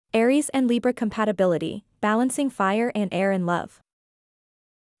Aries and Libra Compatibility, Balancing Fire and Air in Love.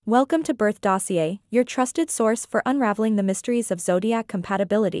 Welcome to Birth Dossier, your trusted source for unraveling the mysteries of zodiac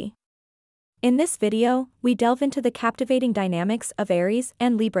compatibility. In this video, we delve into the captivating dynamics of Aries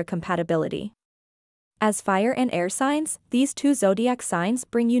and Libra compatibility. As fire and air signs, these two zodiac signs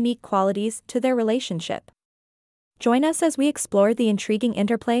bring unique qualities to their relationship. Join us as we explore the intriguing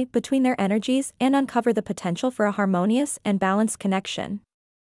interplay between their energies and uncover the potential for a harmonious and balanced connection.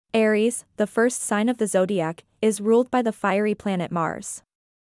 Aries, the first sign of the zodiac, is ruled by the fiery planet Mars.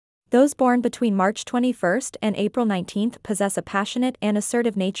 Those born between March 21st and April 19th possess a passionate and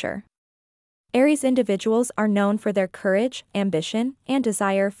assertive nature. Aries individuals are known for their courage, ambition, and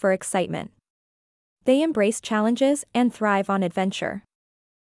desire for excitement. They embrace challenges and thrive on adventure.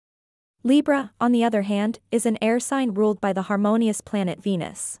 Libra, on the other hand, is an air sign ruled by the harmonious planet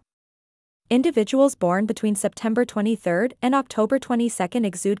Venus. Individuals born between September 23rd and October 22nd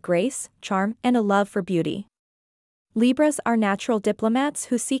exude grace, charm, and a love for beauty. Libras are natural diplomats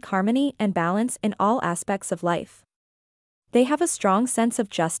who seek harmony and balance in all aspects of life. They have a strong sense of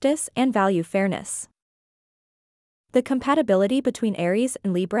justice and value fairness. The compatibility between Aries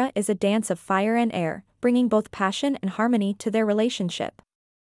and Libra is a dance of fire and air, bringing both passion and harmony to their relationship.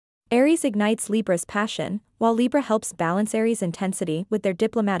 Aries ignites Libra's passion, while Libra helps balance Aries' intensity with their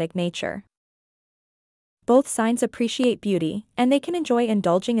diplomatic nature. Both signs appreciate beauty, and they can enjoy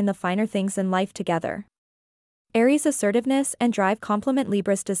indulging in the finer things in life together. Aries' assertiveness and drive complement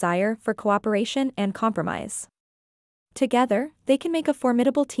Libra's desire for cooperation and compromise. Together, they can make a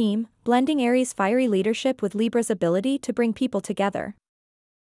formidable team, blending Aries' fiery leadership with Libra's ability to bring people together.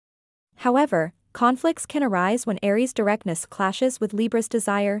 However, conflicts can arise when Aries' directness clashes with Libra's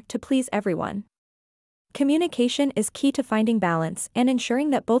desire to please everyone. Communication is key to finding balance and ensuring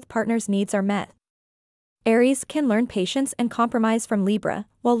that both partners' needs are met. Aries can learn patience and compromise from Libra,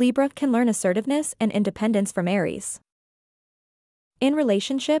 while Libra can learn assertiveness and independence from Aries. In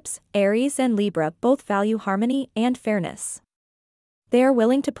relationships, Aries and Libra both value harmony and fairness. They are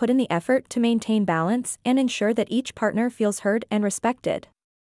willing to put in the effort to maintain balance and ensure that each partner feels heard and respected.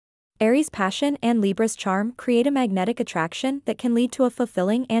 Aries' passion and Libra's charm create a magnetic attraction that can lead to a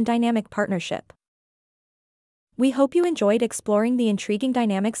fulfilling and dynamic partnership. We hope you enjoyed exploring the intriguing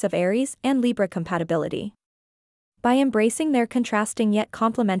dynamics of Aries and Libra compatibility. By embracing their contrasting yet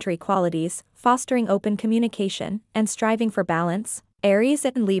complementary qualities, fostering open communication, and striving for balance, Aries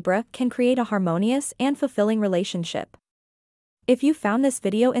and Libra can create a harmonious and fulfilling relationship. If you found this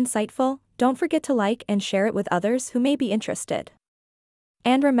video insightful, don't forget to like and share it with others who may be interested.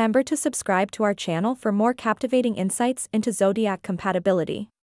 And remember to subscribe to our channel for more captivating insights into zodiac compatibility.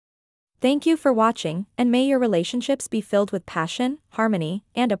 Thank you for watching, and may your relationships be filled with passion, harmony,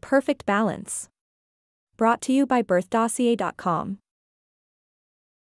 and a perfect balance. Brought to you by birthdossier.com.